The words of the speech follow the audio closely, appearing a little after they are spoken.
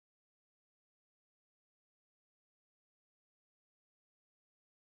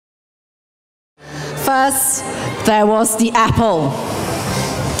First, there was the apple.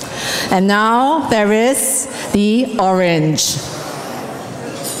 And now there is the orange.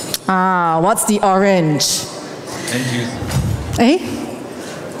 What's the orange? Eh?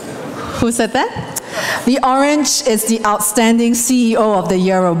 Who said that? The orange is the Outstanding CEO of the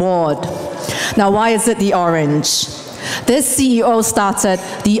Year award. Now, why is it the orange? This CEO started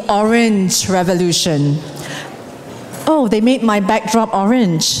the Orange Revolution. Oh, they made my backdrop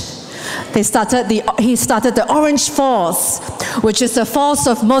orange. He started the Orange Force, which is a force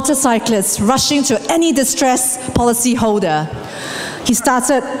of motorcyclists rushing to any distressed policyholder. He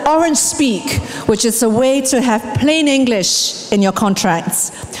started Orange Speak, which is a way to have plain English in your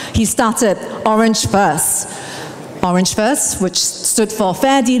contracts. He started Orange First. Orange First, which stood for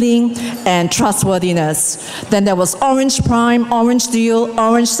fair dealing and trustworthiness. Then there was Orange Prime, Orange Deal,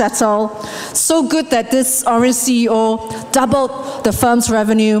 Orange Settle. So good that this Orange CEO doubled the firm's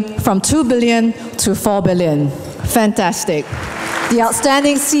revenue from 2 billion to 4 billion. Fantastic. The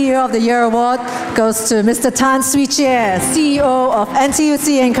Outstanding CEO of the Year award goes to Mr. Suee Chieh, CEO of NTUC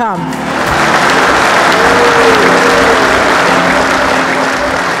Income.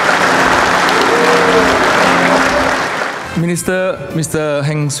 Mr.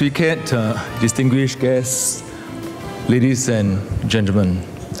 Heng Suee Chieh, distinguished guests, ladies and gentlemen.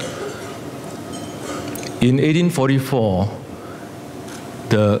 In 1844,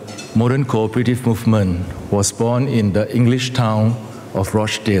 the modern cooperative movement was born in the English town of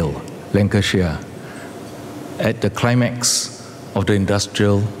Rochdale, Lancashire, at the climax of the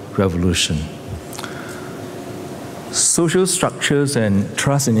Industrial Revolution. Social structures and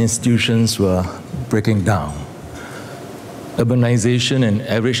trust in institutions were breaking down. Urbanization and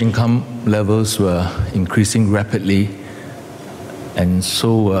average income levels were increasing rapidly, and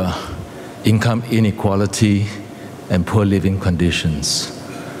so were income inequality and poor living conditions.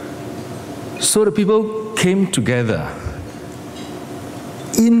 So the people came together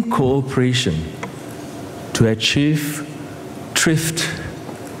in cooperation to achieve thrift,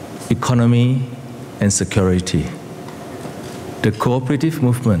 economy, and security. The cooperative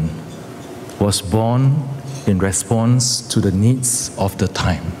movement was born in response to the needs of the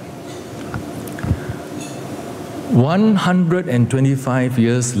time. 125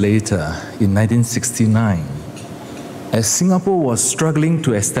 years later, in 1969, as Singapore was struggling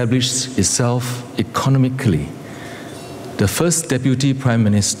to establish itself economically, the first Deputy Prime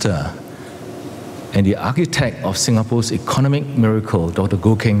Minister and the architect of Singapore's economic miracle, Dr.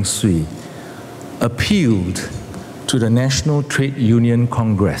 Goh Keng Swee, appealed to the National Trade Union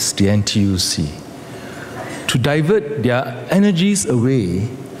Congress, the NTUC, to divert their energies away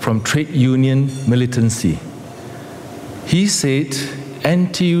from trade union militancy. He said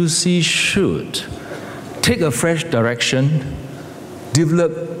NTUC should take a fresh direction,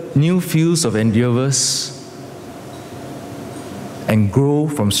 develop new fields of endeavors, and grow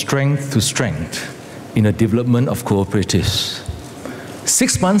from strength to strength in the development of cooperatives.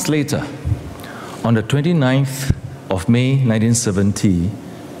 6 months later, on the 29th of May 1970,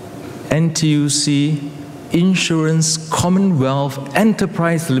 NTUC Insurance Commonwealth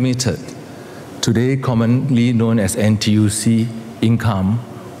Enterprise Limited, today commonly known as NTUC Income,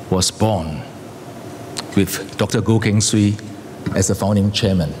 was born, with Dr. Goh Keng Swee as the founding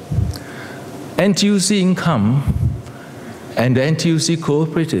chairman. NTUC Income and the NTUC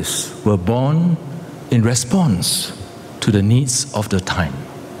cooperatives were born in response to the needs of the time.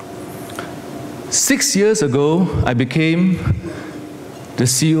 6 years ago, I became the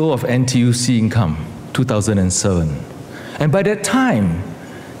CEO of NTUC Income, 2007. And by that time,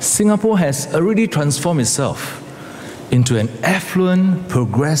 Singapore has already transformed itself into an affluent,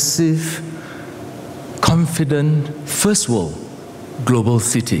 progressive, confident, first world global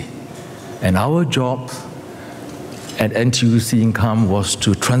city. And our job at NTUC Income was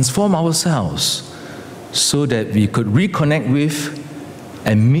to transform ourselves so that we could reconnect with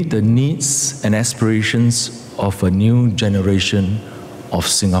and meet the needs and aspirations of a new generation of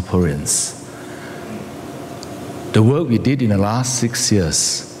Singaporeans. The work we did in the last 6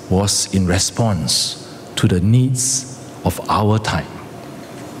 years was in response to the needs of our time.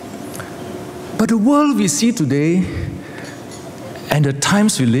 But the world we see today and the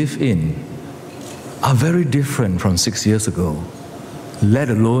times we live in are very different from 6 years ago, let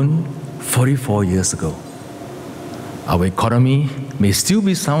alone 44 years ago. Our economy may still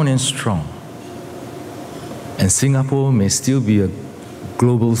be sound and strong, and Singapore may still be a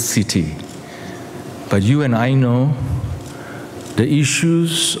global city. But you and I know the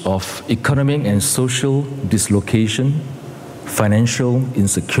issues of economic and social dislocation, financial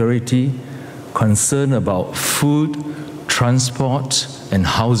insecurity, concern about food, transport, and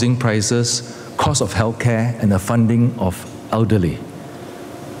housing prices cost of healthcare and the funding of elderly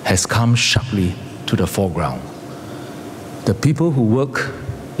has come sharply to the foreground. The people who work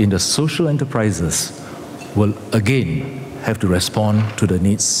in the social enterprises will again have to respond to the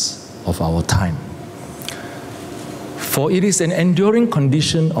needs of our time. For it is an enduring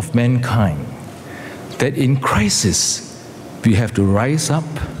condition of mankind that in crisis we have to rise up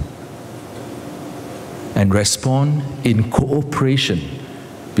and respond in cooperation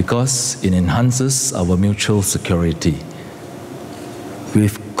because it enhances our mutual security.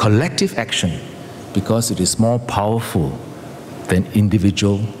 With collective action because it is more powerful than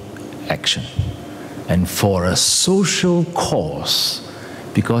individual action. And for a social cause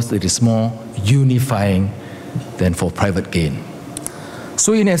because it is more unifying than for private gain.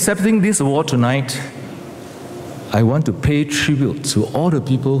 So in accepting this award tonight, I want to pay tribute to all the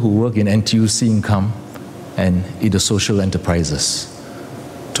people who work in NTUC income and in the social enterprises.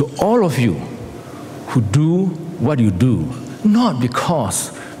 To all of you who do what you do, not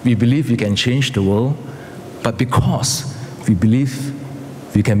because we believe we can change the world, but because we believe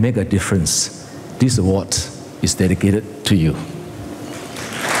we can make a difference. This award is dedicated to you.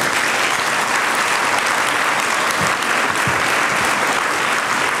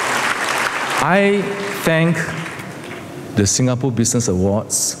 I thank the Singapore Business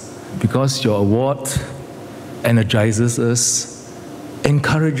Awards because your award energizes us,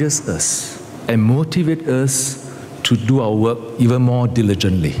 encourages us, and motivates us to do our work even more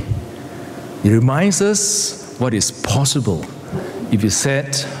diligently. It reminds us what is possible if we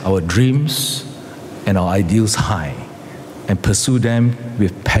set our dreams and our ideals high and pursue them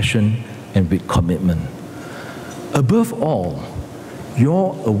with passion and with commitment. Above all,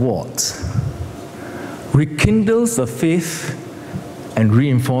 your award rekindles the faith and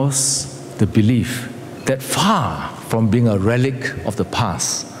reinforces the belief that far from being a relic of the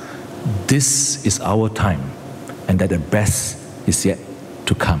past, this is our time and that the best is yet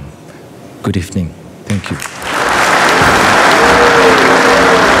to come. Good evening. Thank you.